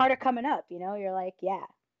 That's like part of coming up, you know? You're like, yeah,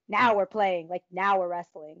 now we're playing, like now we're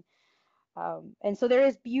wrestling. And so there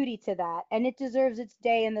is beauty to that, and it deserves its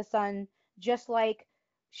day in the sun, just like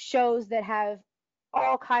shows that have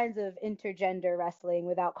all kinds of intergender wrestling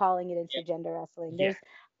without calling it intergender wrestling. Yeah.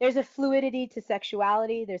 There's a fluidity to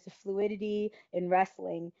sexuality, there's a fluidity in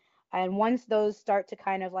wrestling, and once those start to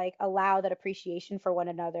kind of like allow that appreciation for one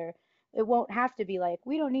another, it won't have to be like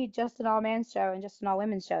we don't need just an all man's show and just an all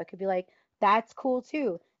women's show. It could be like that's cool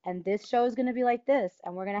too, and this show is going to be like this,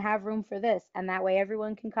 and we're going to have room for this, and that way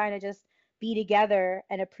everyone can kind of just be together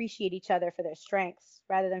and appreciate each other for their strengths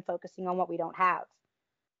rather than focusing on what we don't have.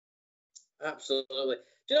 Absolutely.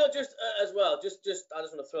 Do you know, just as well, just I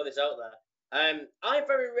just want to throw this out there. I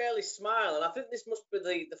very rarely smile, and I think this must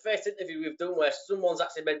be the first interview we've done where someone's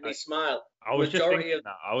actually made me smile. I was just thinking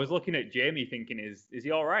that. I was looking at Jamie thinking, is he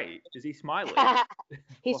all right? Is he smiling?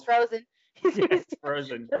 He's frozen. He's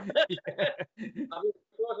frozen. I've been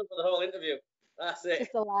frozen for the whole interview. That's it.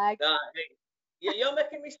 Just a lag. You're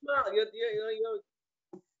making me smile.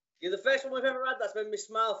 You're the first one we've ever had that's made me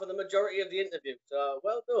smile for the majority of the interview. So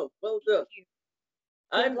well done, well done.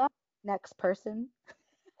 Good luck, next person.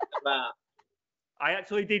 I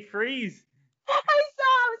actually did freeze. I saw.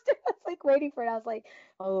 I was like waiting for it. I was like,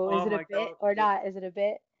 oh, is it a bit or not? Is it a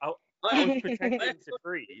bit? I was pretending to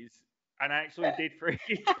freeze, and I actually did freeze.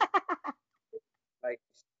 Right.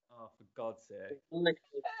 Oh, for God's sake.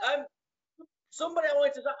 Somebody I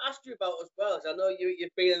wanted to ask you about as well, because I know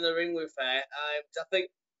you've been in the ring with her. I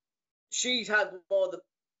think she's had more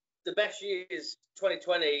the best years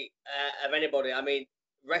 2020 of anybody. I mean,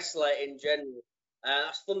 wrestler in general.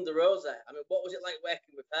 That's Thunder Rosa. I mean, what was it like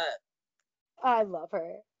working with her? I love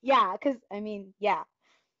her. Yeah, because I mean, yeah,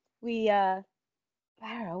 we I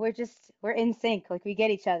don't know, we're in sync. Like we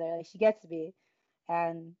get each other. Like she gets me,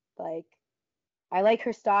 and like I like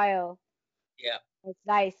her style. Yeah. It's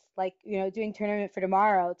nice. Like, you know, doing Tournament for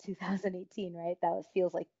Tomorrow 2018, right? That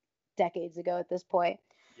feels like decades ago at this point.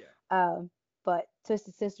 Yeah. But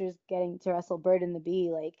Twisted Sisters getting to wrestle Bird and the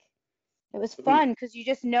Bee, like it was fun because you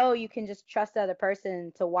just know you can just trust the other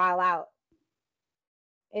person to wow out.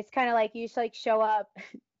 It's kind of like you just like show up.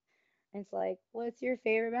 And it's like, what's your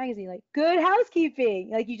favorite magazine? Like Good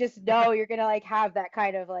Housekeeping. Like you just know you're gonna like have that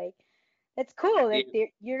kind of like, it's cool. Like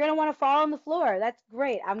you're gonna want to fall on the floor. That's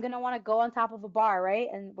great. I'm gonna want to go on top of a bar, right?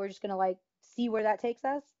 And we're just gonna like see where that takes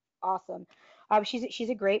us. Awesome. She's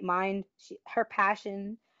a great mind. Her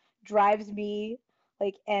passion drives me.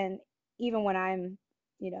 Like, and even when I'm,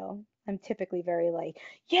 you know, I'm typically very like,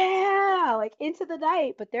 yeah, like into the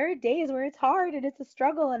night. But there are days where it's hard and it's a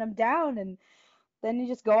struggle and I'm down, and then you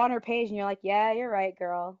just go on her page and you're like, yeah, you're right,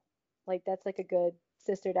 girl. Like that's like a good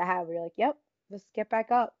sister to have. Where you're like, yep, just get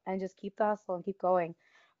back up and just keep the hustle and keep going.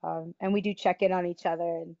 And we do check in on each other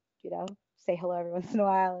and, you know, say hello every once in a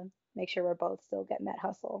while and make sure we're both still getting that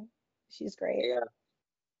hustle. She's great.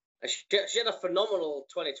 Yeah. She had a phenomenal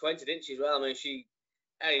 2020, didn't she, as well? I mean,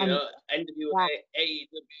 NWA,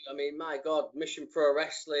 AEW, I mean, my God, Mission Pro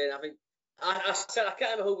Wrestling. I think I said, I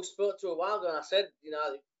can't remember who we spoke to a while ago, and I said, you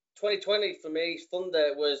know, 2020 for me,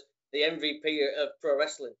 Thunder was the MVP of pro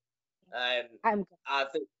wrestling. I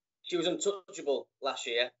think she was untouchable last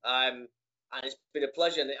year, and it's been a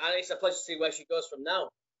pleasure. And it's a pleasure to see where she goes from now.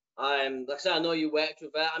 Like I said, I know you worked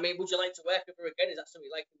with her. I mean, would you like to work with her again? Is that something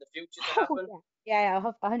you'd like in the future to Oh happen? yeah,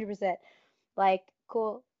 100%. Like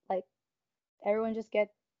cool, like everyone just get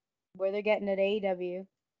where they're getting at AEW,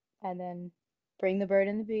 and then bring the bird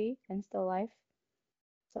and the bee and Still Life.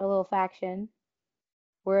 So a little faction.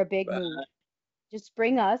 We're a big Right. mood. Just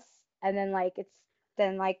bring us, and then like it's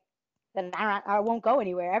then like then I won't go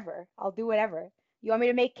anywhere ever. I'll do whatever. You want me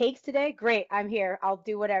to make cakes today? Great, I'm here. I'll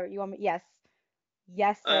do whatever. You want me? Yes,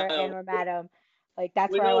 yes, sir, and or madam. Like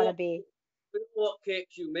that's We where I know want to what be. we know what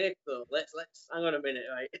cakes you make though. Let's hang on a minute,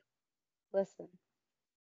 right? Listen,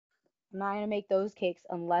 I'm not gonna make those cakes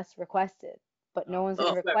unless requested, but no one's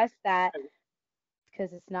gonna Oh, fair, request that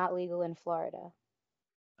because it's not legal in Florida.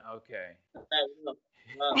 Okay. fair enough.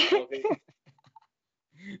 Okay.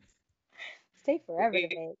 Take forever to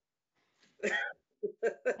make.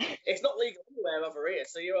 It's not legal anywhere over here,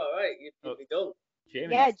 so you're all right. You'd be done.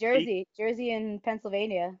 Jamie, Yeah, Jersey and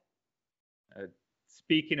Pennsylvania.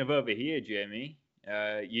 Speaking of over here, Jamie,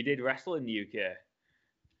 you did wrestle in the UK.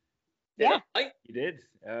 Yeah, you did.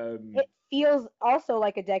 It feels also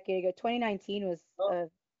like a decade ago. 2019 was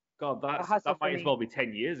God, a hustle that might for as me. well be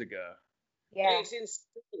 10 years ago. Yeah, It's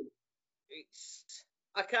insane.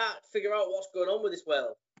 I can't figure out what's going on with this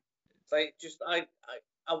world. It's like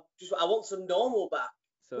I want some normal back.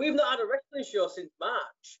 So, we've not had a wrestling show since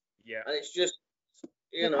March. Yeah. And it's just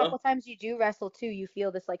a couple times you do wrestle too, you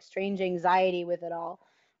feel this like strange anxiety with it all.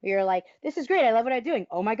 Where you're like, this is great, I love what I'm doing.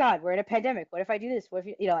 Oh my God, we're in a pandemic. What if I do this? What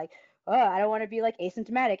if you know, like, oh, I don't want to be like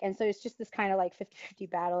asymptomatic. And so it's just this kind of like 50-50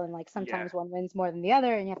 battle, and like sometimes one wins more than the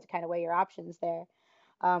other, and you have to kind of weigh your options there.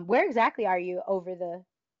 Where exactly are you over the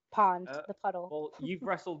pond, the puddle? Well, you've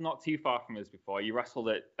wrestled not too far from us before. You wrestled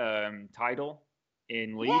at Tidal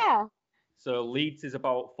in Leeds. Yeah. So Leeds is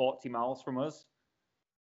about 40 miles from us.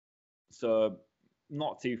 So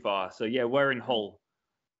not too far. So yeah, we're in Hull.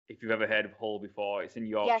 If you've ever heard of Hull before, it's in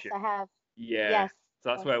Yorkshire. Yes, I have. Yeah. Yes. So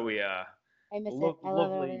that's where we are. I miss it. I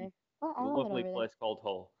love it over there. Well, I love lovely place called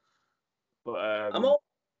Hull. But I'm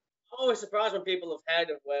always surprised when people have heard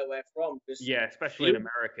of where we're from. Yeah, especially in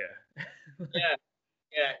America.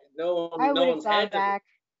 yeah. No one's gone back.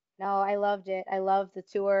 No, I loved it. I loved the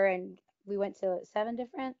tour, and we went to 7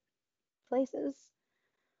 different places.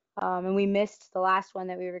 And we missed the last one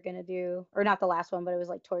that we were gonna do, or not the last one, but it was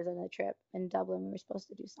like towards the end of the trip in Dublin. We were supposed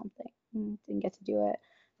to do something, didn't get to do it.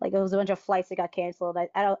 Like it was a bunch of flights that got canceled.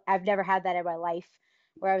 I've never had that in my life,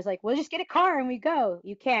 where I was like, we'll just get a car and we go.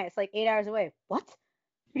 You can't. It's like 8 hours away. What? What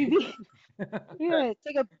do you mean? Yeah,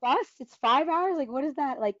 take a bus. It's 5 hours. Like, what is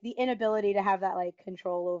that? Like the inability to have that like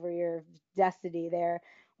control over your destiny there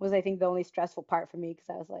was, I think, the only stressful part for me, because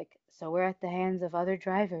I was like, so we're at the hands of other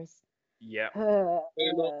drivers. Yeah. Yeah.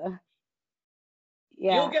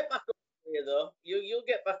 You'll get back over here though. You'll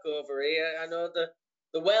get back over here. I know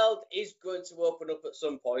the world is going to open up at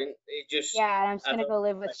some point. It just and I'm just gonna go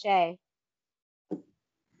live with Shay.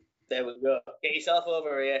 There we go. Get yourself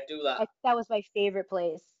over here. Do that. That was my favorite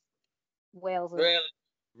place. Wales.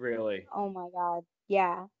 Really? Oh my God.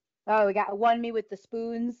 Yeah. Oh, we won me with the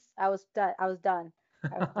spoons. I was done. I was done.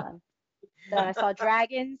 Then I saw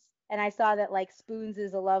dragons, and I saw that like spoons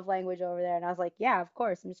is a love language over there, and I was like, yeah, of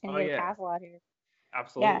course. I'm just gonna get a castle out here.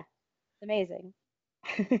 Absolutely. Yeah. It's amazing.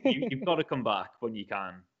 You've got to come back when you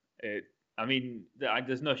can. I mean,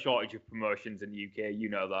 there's no shortage of promotions in the UK. You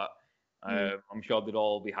know that. I'm sure they'd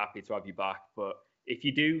all be happy to have you back. But if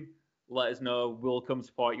you do, let us know. We'll come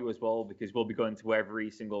support you as well, because we'll be going to every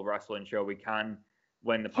single wrestling show we can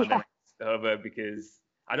when the pandemic's over, because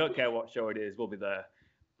I don't care what show it is, we'll be there.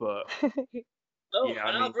 But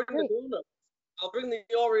I'll bring the donuts. I'll bring the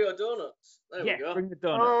Oreo donuts. There we go. Bring the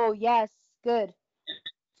donuts. Oh yes, good.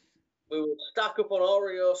 We will stack up on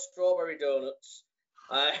Oreo strawberry donuts.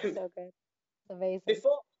 So good. Amazing.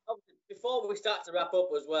 Before we start to wrap up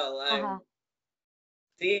as well,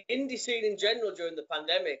 the indie scene in general during the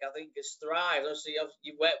pandemic, I think, has thrived. Obviously,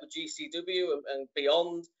 you've worked with GCW and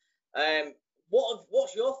beyond.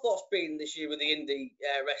 What's your thoughts been this year with the indie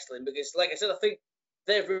wrestling? Because, like I said, I think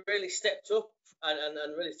they've really stepped up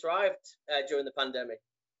and really thrived during the pandemic.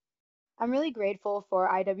 I'm really grateful for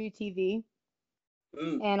IWTV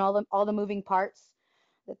and all the moving parts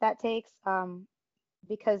that takes,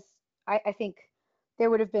 because I think there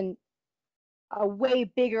would have been a way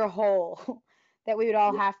bigger hole that we would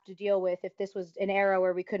all have to deal with if this was an era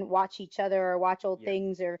where we couldn't watch each other or watch old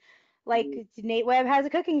things, or like Nate Webb has a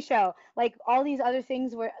cooking show, like all these other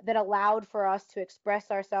things that allowed for us to express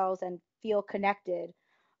ourselves and feel connected.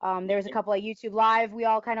 There was a couple of YouTube Live we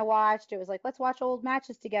all kind of watched. It was like, let's watch old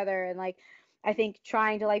matches together, and like I think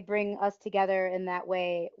trying to like bring us together in that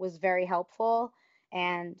way was very helpful.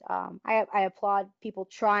 And I applaud people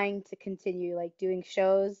trying to continue like doing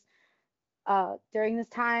shows during this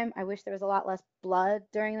time. I wish there was a lot less blood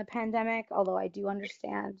during the pandemic, although I do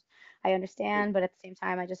understand. I understand, but at the same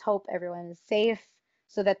time, I just hope everyone is safe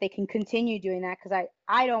so that they can continue doing that because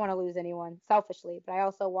I don't want to lose anyone selfishly, but I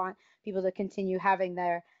also want people to continue having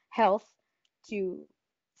their health to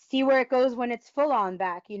see where it goes when it's full on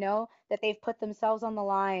back, that they've put themselves on the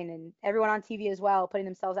line and everyone on TV as well, putting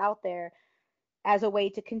themselves out there as a way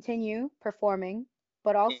to continue performing,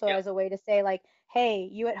 but also Yeah. as a way to say like, hey,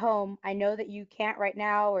 you at home, I know that you can't right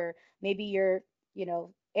now, or maybe your,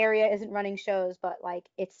 area isn't running shows, but like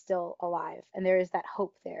it's still alive and there is that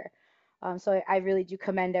hope there. So I really do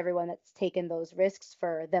commend everyone that's taken those risks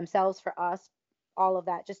for themselves, for us, all of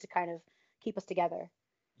that, just to kind of keep us together.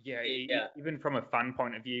 Yeah, even from a fan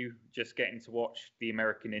point of view, just getting to watch the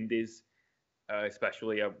American Indies,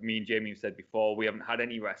 especially me and Jamie have said before, we haven't had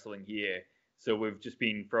any wrestling here. So we've just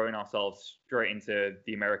been throwing ourselves straight into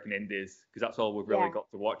the American Indies because that's all we've really got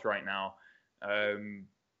to watch right now.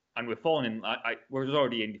 And we're falling in. We're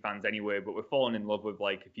already indie fans anyway, but we're falling in love with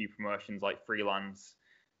like a few promotions like Freelance,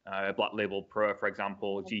 Black Label Pro, for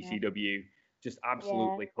example, GCW. Just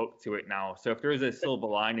absolutely hooked to it now. So if there is a silver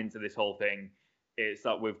lining to this whole thing, it's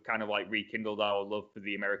that we've kind of like rekindled our love for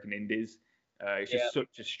the American Indies. It's just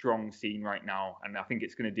such a strong scene right now, and I think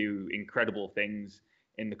it's going to do incredible things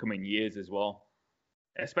in the coming years as well,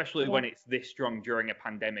 especially when it's this strong during a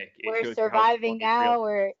pandemic. We're surviving now.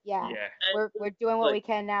 We're doing what we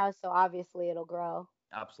can now, so obviously it'll grow.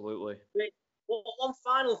 Absolutely. Well, one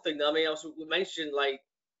final thing though, I mean, also we mentioned like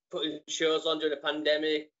putting shows on during a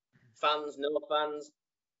pandemic, fans, no fans.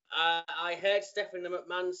 I heard Stephanie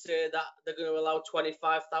McMahon say that they're going to allow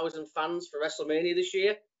 25,000 fans for WrestleMania this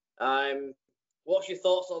year. What's your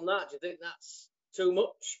thoughts on that? Do you think that's too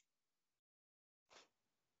much?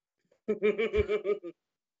 I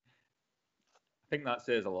think that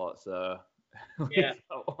says a lot, so yeah.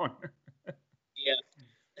 Yeah.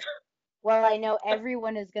 Well, I know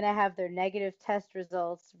everyone is going to have their negative test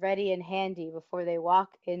results ready and handy before they walk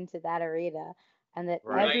into that arena, and that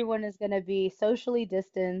everyone is going to be socially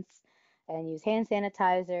distanced and use hand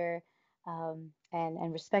sanitizer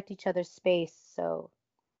and respect each other's space. So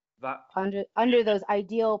under those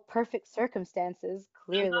ideal, perfect circumstances,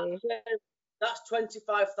 clearly. That's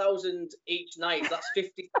 25,000 each night. That's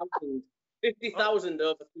 50,000. 50,000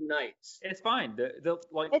 over 2 nights. It's fine. They'll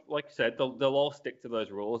like you said, they'll all stick to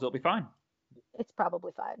those rules. It'll be fine. It's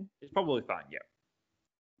probably fine. It's probably fine. Yeah.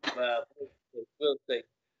 Well, we'll see.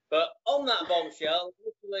 But on that bombshell,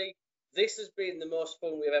 literally, this has been the most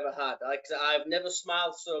fun we've ever had. I've never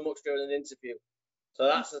smiled so much during an interview. So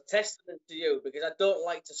that's a testament to you, because I don't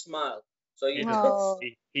like to smile. So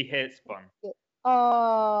he hates fun.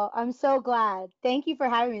 Oh, I'm so glad. Thank you for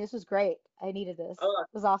having me. This was great. I needed this. It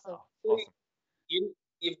was awesome. Awesome.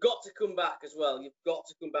 You've got to come back as well. You've got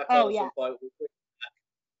to come back at some point.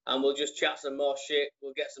 And we'll just chat some more shit.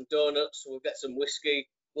 We'll get some donuts. We'll get some whiskey.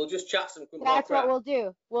 We'll just chat some more crap. That's what we'll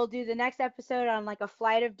do. We'll do the next episode on like a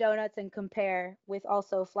flight of donuts and compare with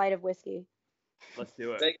also a flight of whiskey. Let's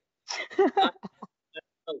do it.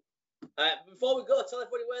 Before we go, tell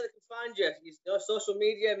everybody where they can find you. Your social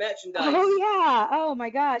media, merchandise. Oh yeah. Oh my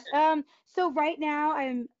gosh. So right now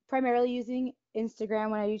I'm primarily using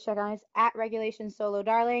Instagram when I do check on it at Regulation Solo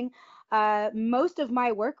Darling. Most of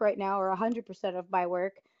my work right now, or 100% of my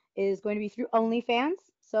work, is going to be through OnlyFans.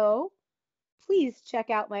 So please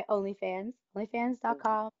check out my OnlyFans,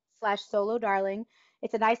 onlyfans.com/Solo Darling.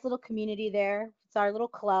 It's a nice little community there. It's our little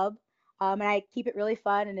club. And I keep it really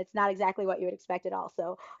fun, and it's not exactly what you would expect at all.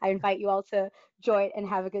 So I invite you all to join and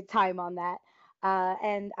have a good time on that.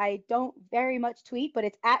 And I don't very much tweet, but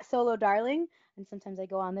it's at Solo Darling. And sometimes I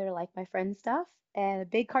go on there to like my friend's stuff. And the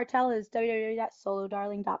big cartel is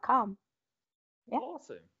www.solodarling.com. Yeah.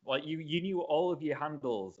 Awesome. Like you knew all of your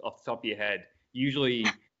handles off the top of your head. Usually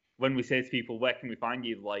when we say to people, where can we find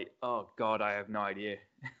you? Like, oh God, I have no idea.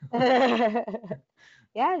 Yeah,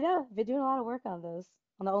 no, I've been doing a lot of work on those.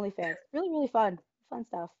 On the OnlyFans. Really, really fun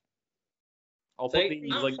stuff. I'll put the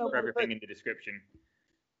link for everything in the description.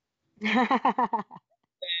 He's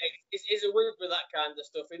a wizard with that kind of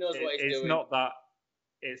stuff. He knows what he's doing.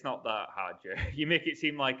 It's not that hard, Joe. You make it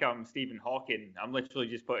seem like I'm Stephen Hawking. I'm literally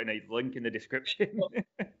just putting a link in the description.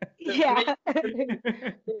 Yeah.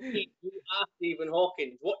 You are Stephen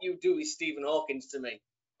Hawking. What you do is Stephen Hawking's to me.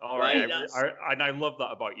 All right. And I love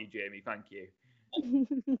that about you, Jamie. Thank you.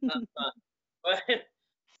 That's fine.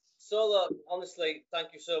 Solo, honestly,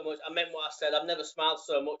 thank you so much. I meant what I said. I've never smiled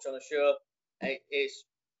so much on a show. It's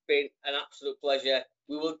been an absolute pleasure.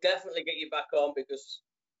 We will definitely get you back on because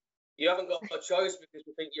you haven't got a choice because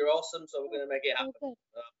we think you're awesome, so we're going to make it happen.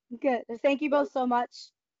 Good. Thank you both so much.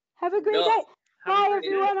 Have a great day. Bye,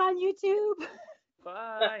 everyone on YouTube.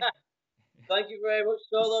 Bye. Thank you very much,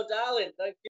 Solo Darling. Thank you.